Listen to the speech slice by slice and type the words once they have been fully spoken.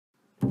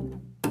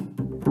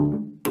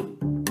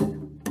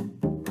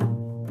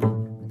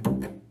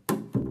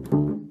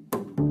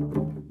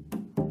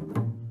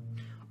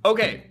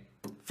Okay,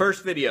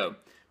 first video.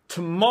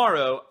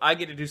 Tomorrow, I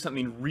get to do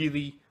something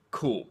really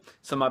cool.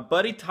 So my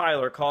buddy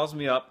Tyler calls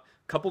me up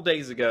a couple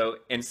days ago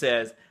and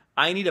says,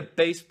 I need a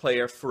bass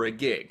player for a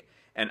gig.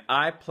 And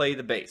I play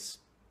the bass.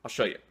 I'll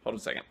show you. Hold on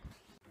a second.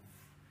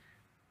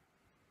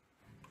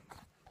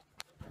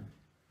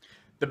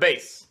 The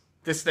bass.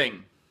 This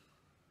thing.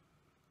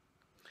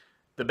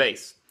 The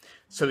bass.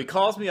 So he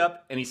calls me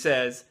up and he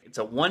says, it's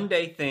a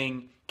one-day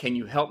thing. Can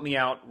you help me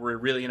out? We're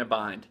really in a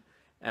bind.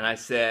 And I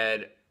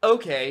said,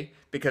 okay,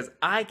 because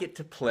I get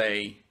to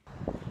play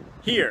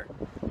here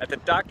at the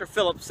Dr.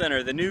 Phillips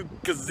Center, the new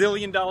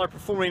gazillion-dollar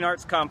performing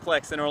arts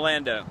complex in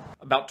Orlando.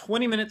 About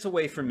 20 minutes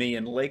away from me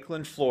in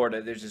Lakeland,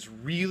 Florida, there's this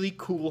really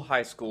cool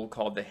high school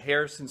called the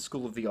Harrison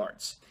School of the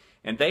Arts.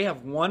 And they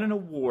have won an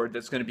award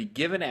that's going to be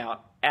given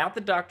out at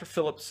the Dr.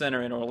 Phillips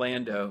Center in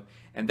Orlando,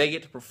 and they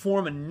get to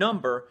perform a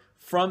number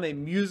from a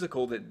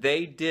musical that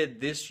they did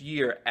this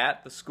year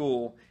at the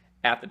school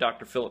at the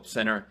Dr. Phillips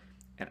Center,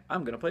 and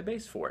I'm going to play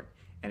bass for it.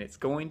 And it's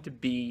going to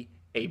be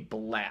a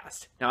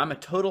blast. Now, I'm a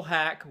total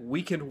hack,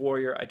 weekend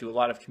warrior. I do a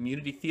lot of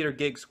community theater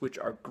gigs, which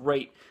are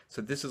great.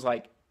 So this is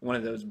like one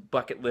of those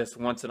bucket list,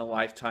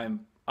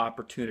 once-in-a-lifetime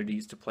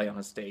opportunities to play on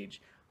a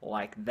stage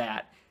like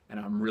that, and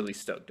I'm really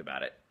stoked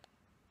about it.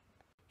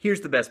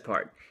 Here's the best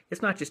part.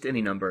 It's not just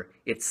any number.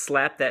 It's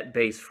Slap That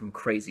Bass from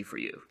Crazy For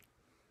You.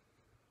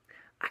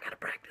 I gotta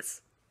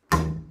practice.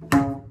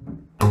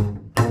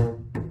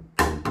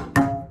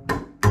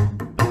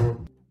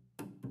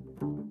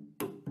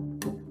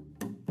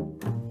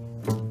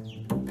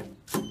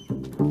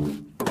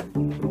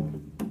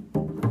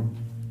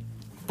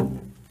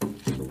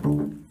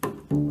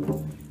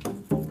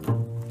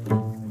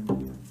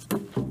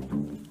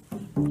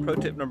 Pro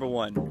tip number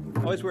one,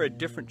 always wear a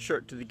different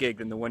shirt to the gig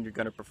than the one you're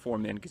going to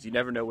perform in, because you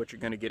never know what you're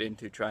going to get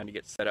into trying to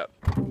get set up.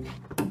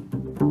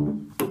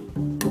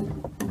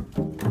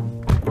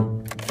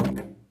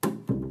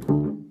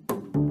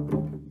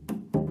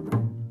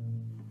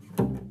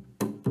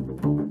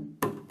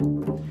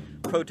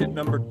 Pro tip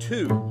number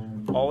two,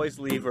 always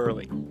leave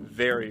early,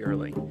 very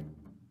early.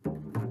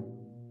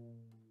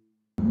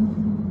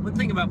 One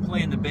thing about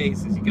playing the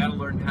bass is you got to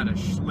learn how to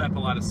schlep a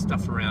lot of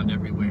stuff around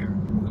everywhere.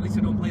 At least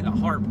I don't play the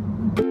harp.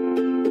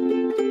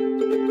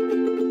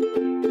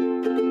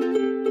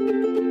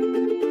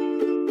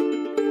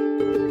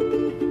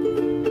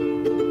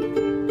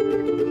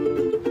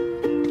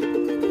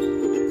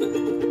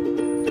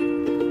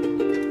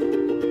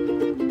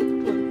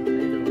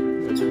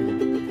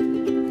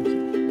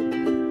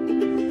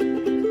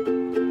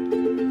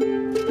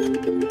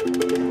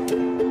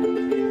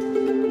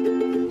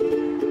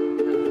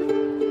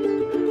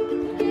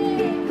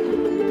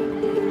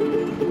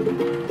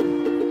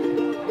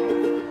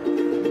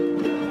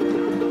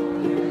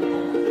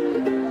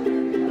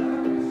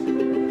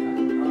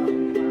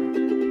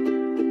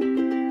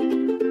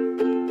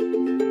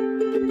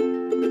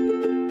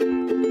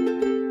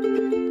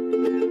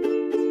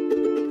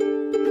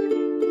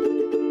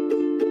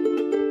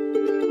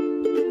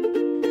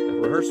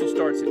 Rehearsal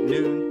starts at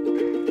noon.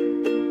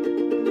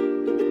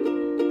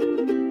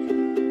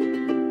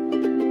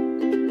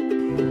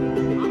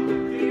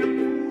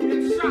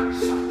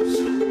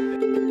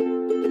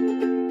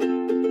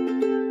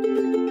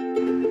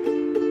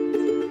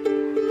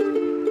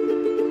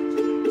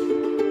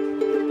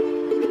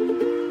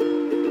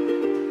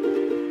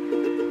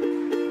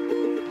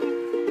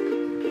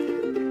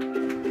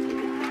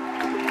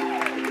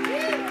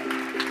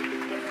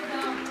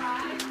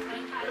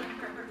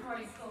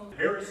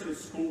 Harrison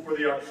School for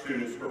the Arts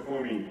students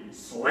performing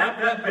Slap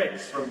That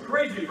Bass from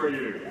Crazy For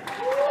You.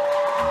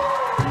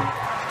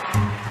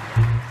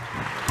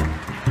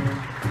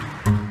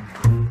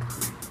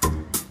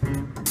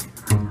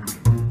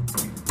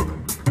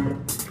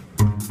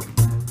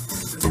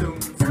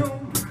 Zoom,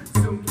 zoom,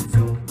 zoom,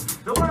 zoom,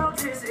 the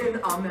world is in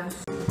a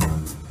mess.